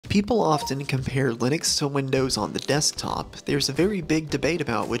People often compare Linux to Windows on the desktop. There's a very big debate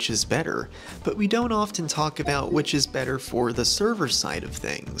about which is better, but we don't often talk about which is better for the server side of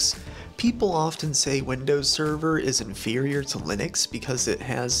things. People often say Windows Server is inferior to Linux because it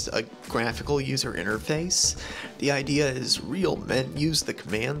has a graphical user interface. The idea is real men use the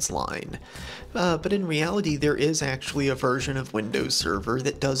commands line. But in reality, there is actually a version of Windows Server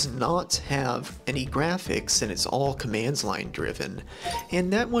that does not have any graphics and it's all commands line driven.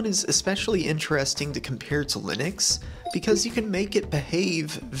 And that one is especially interesting to compare to Linux because you can make it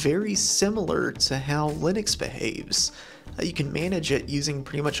behave very similar to how Linux behaves. You can manage it using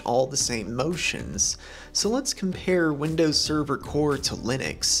pretty much all the same motions. So let's compare Windows Server Core to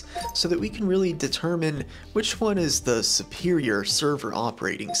Linux so that we can really determine which one is the superior server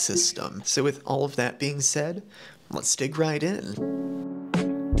operating system. So with all of that being said, let's dig right in.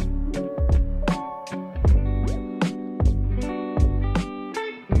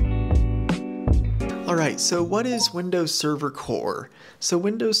 Alright, so what is Windows Server Core? So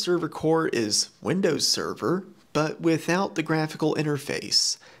Windows Server Core is Windows Server, but without the graphical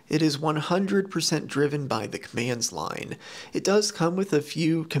interface. It is 100% driven by the commands line. It does come with a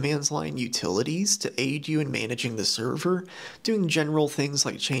few commands line utilities to aid you in managing the server, doing general things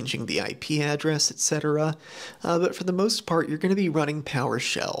like changing the IP address, etc. But for the most part, you're going to be running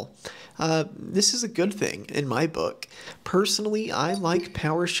PowerShell. This is a good thing in my book. Personally, I like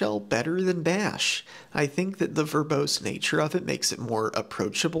PowerShell better than Bash. I think that the verbose nature of it makes it more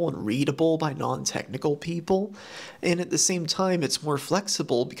approachable and readable by non-technical people, and at the same time it's more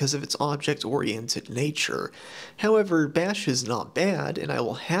flexible because of its object-oriented nature. However, Bash is not bad, and I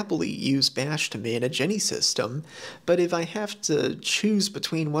will happily use Bash to manage any system, but if I have to choose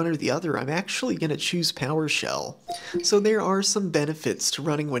between one or the other, I'm actually going to choose PowerShell. So there are some benefits to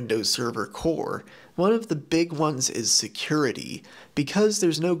running Windows Server Core. One of the big ones is security. Because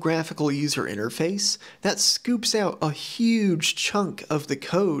there's no graphical user interface, that scoops out a huge chunk of the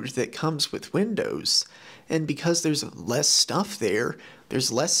code that comes with Windows. And because there's less stuff there,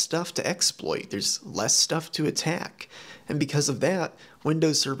 there's less stuff to exploit, there's less stuff to attack. And because of that,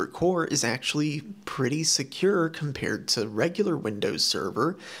 Windows Server Core is actually pretty secure compared to regular Windows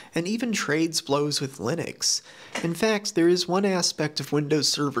Server, and even trades blows with Linux. In fact, there is one aspect of Windows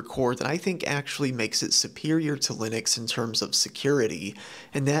Server Core that I think actually makes it superior to Linux in terms of security,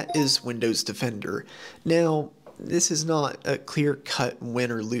 and that is Windows Defender. Now, this is not a clear-cut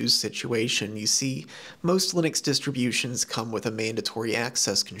win or lose situation. You see, most Linux distributions come with a mandatory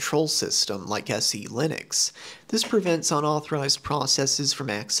access control system like SE Linux. This prevents unauthorized processes from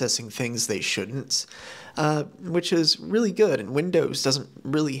accessing things they shouldn't, which is really good, and Windows doesn't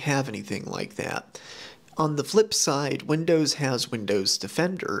really have anything like that. On the flip side, Windows has Windows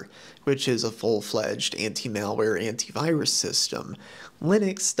Defender, which is a full-fledged anti-malware antivirus system.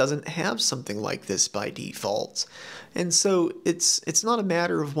 Linux doesn't have something like this by default. And so it's not a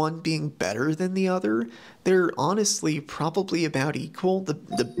matter of one being better than the other. They're honestly probably about equal.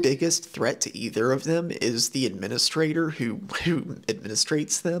 The biggest threat to either of them is the administrator who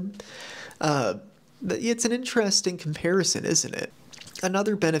administrates them. But it's an interesting comparison, isn't it?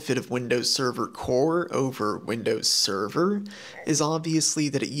 Another benefit of Windows Server Core over Windows Server is obviously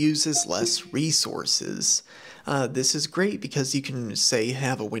that it uses less resources. This is great because you can, say,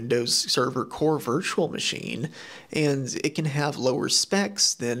 have a Windows Server Core virtual machine, and it can have lower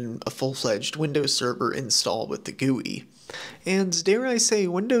specs than a full-fledged Windows Server install with the GUI. And dare I say,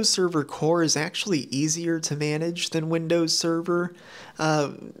 Windows Server Core is actually easier to manage than Windows Server.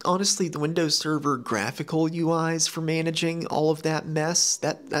 Honestly, the Windows Server graphical UIs for managing all of that mess,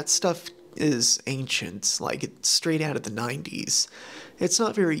 that stuff is ancient, like it's straight out of the 90s. It's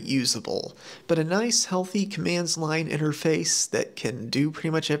not very usable, but a nice, healthy commands line interface that can do pretty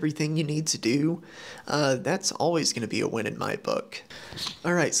much everything you need to do, that's always going to be a win in my book.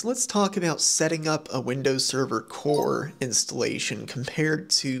 Alright, so let's talk about setting up a Windows Server Core installation compared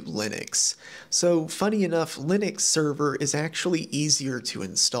to Linux. So, funny enough, Linux Server is actually easier to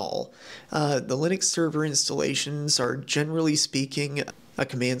install. The Linux Server installations are, generally speaking, a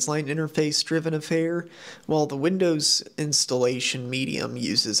commands line interface driven affair, while the Windows installation medium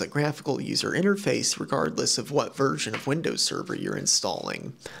uses a graphical user interface regardless of what version of Windows Server you're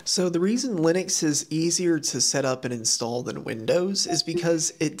installing. So the reason Linux is easier to set up and install than Windows is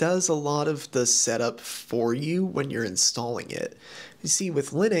because it does a lot of the setup for you when you're installing it. You see,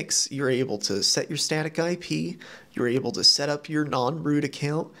 with Linux, you're able to set your static IP, you're able to set up your non-root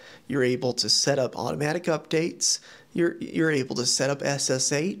account, you're able to set up automatic updates, you're able to set up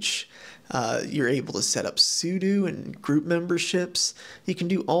SSH, You're able to set up sudo and group memberships. You can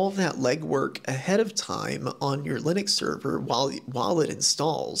do all of that legwork ahead of time on your Linux server while it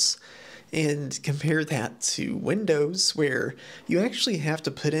installs. And compare that to Windows, where you actually have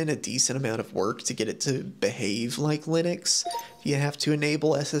to put in a decent amount of work to get it to behave like Linux. You have to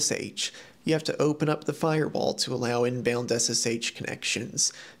enable SSH. You have to open up the firewall to allow inbound SSH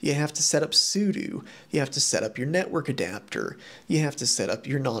connections. You have to set up sudo. You have to set up your network adapter. You have to set up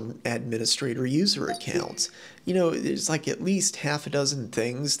your non-administrator user account. You know, there's like at least half a dozen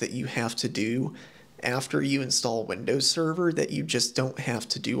things that you have to do after you install Windows Server that you just don't have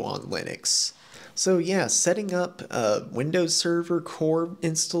to do on Linux. So yeah, setting up a Windows Server core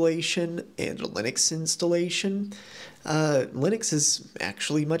installation and a Linux installation, Linux is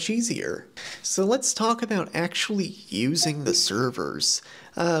actually much easier. So let's talk about actually using the servers.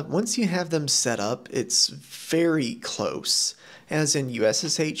 Once you have them set up, it's very close. As in, you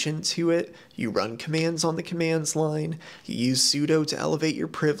SSH into it, you run commands on the commands line, you use sudo to elevate your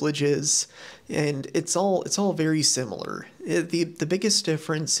privileges, and it's all very similar. The biggest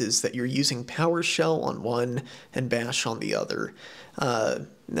difference is that you're using PowerShell on one and Bash on the other.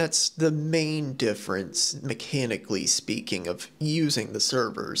 That's the main difference, mechanically speaking, of using the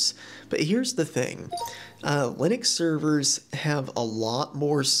servers. But here's the thing. Linux servers have a lot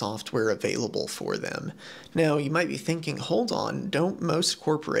more software available for them. Now, you might be thinking, hold on, don't most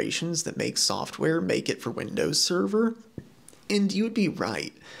corporations that make software make it for Windows Server? And you'd be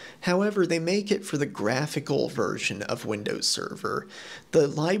right. However, they make it for the graphical version of Windows Server. The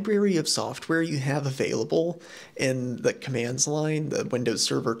library of software you have available in the commands line, the Windows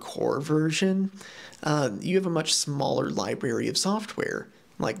Server core version, you have a much smaller library of software.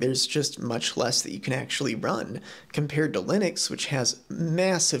 Like, there's just much less that you can actually run compared to Linux, which has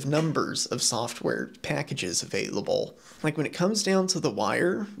massive numbers of software packages available. Like, when it comes down to the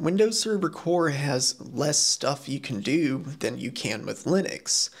wire, Windows Server Core has less stuff you can do than you can with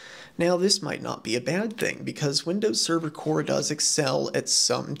Linux. Now, this might not be a bad thing, because Windows Server Core does excel at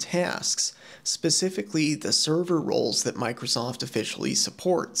some tasks, specifically the server roles that Microsoft officially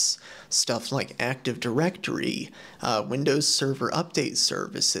supports. Stuff like Active Directory, Windows Server Update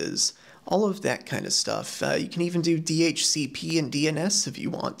services, all of that kind of stuff. You can even do DHCP and DNS if you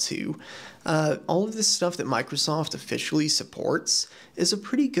want to. All of this stuff that Microsoft officially supports is a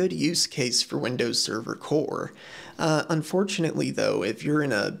pretty good use case for Windows Server Core. Unfortunately, though, if you're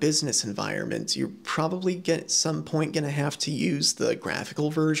in a business environment, you're probably at some point going to have to use the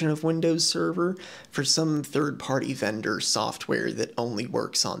graphical version of Windows Server for some third-party vendor software that only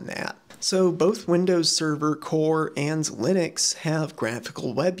works on that. So both Windows Server Core and Linux have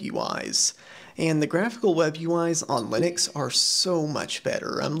graphical web UIs. And the graphical web UIs on Linux are so much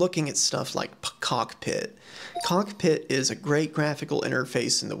better. I'm looking at stuff like Cockpit. Cockpit is a great graphical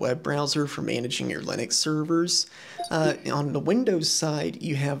interface in the web browser for managing your Linux servers. On the Windows side,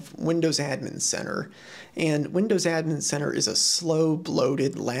 you have Windows Admin Center. And Windows Admin Center is a slow,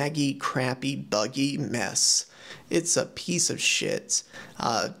 bloated, laggy, crappy, buggy mess. It's a piece of shit.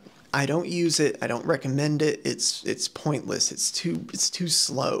 I don't use it. I don't recommend it. It's pointless. It's too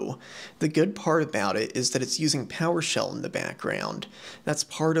slow. The good part about it is that it's using PowerShell in the background. That's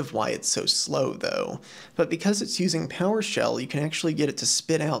part of why it's so slow, though. But because it's using PowerShell, you can actually get it to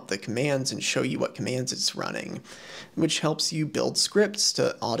spit out the commands and show you what commands it's running, which helps you build scripts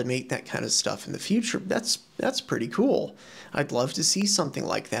to automate that kind of stuff in the future. That's pretty cool. I'd love to see something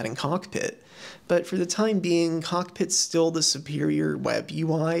like that in Cockpit. But for the time being, Cockpit's still the superior web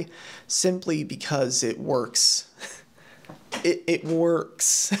UI, simply because it works. It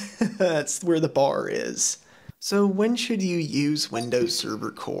works. That's where the bar is. So when should you use Windows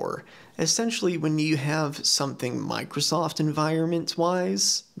Server Core? Essentially, when you have something Microsoft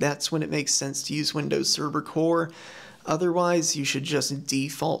environment-wise, that's when it makes sense to use Windows Server Core. Otherwise, you should just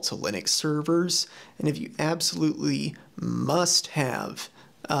default to Linux servers, and if you absolutely must have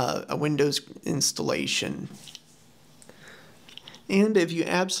a Windows installation, and if you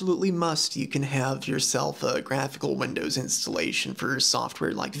absolutely must, you can have yourself a graphical Windows installation for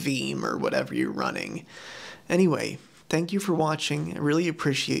software like Veeam or whatever you're running. Anyway, thank you for watching. I really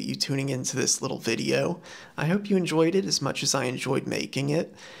appreciate you tuning into this little video. I hope you enjoyed it as much as I enjoyed making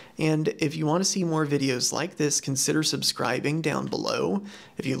it. And if you want to see more videos like this, consider subscribing down below.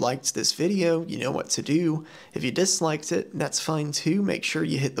 If you liked this video, you know what to do. If you disliked it, that's fine too. Make sure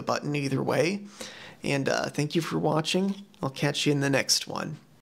you hit the button either way. And thank you for watching. I'll catch you in the next one.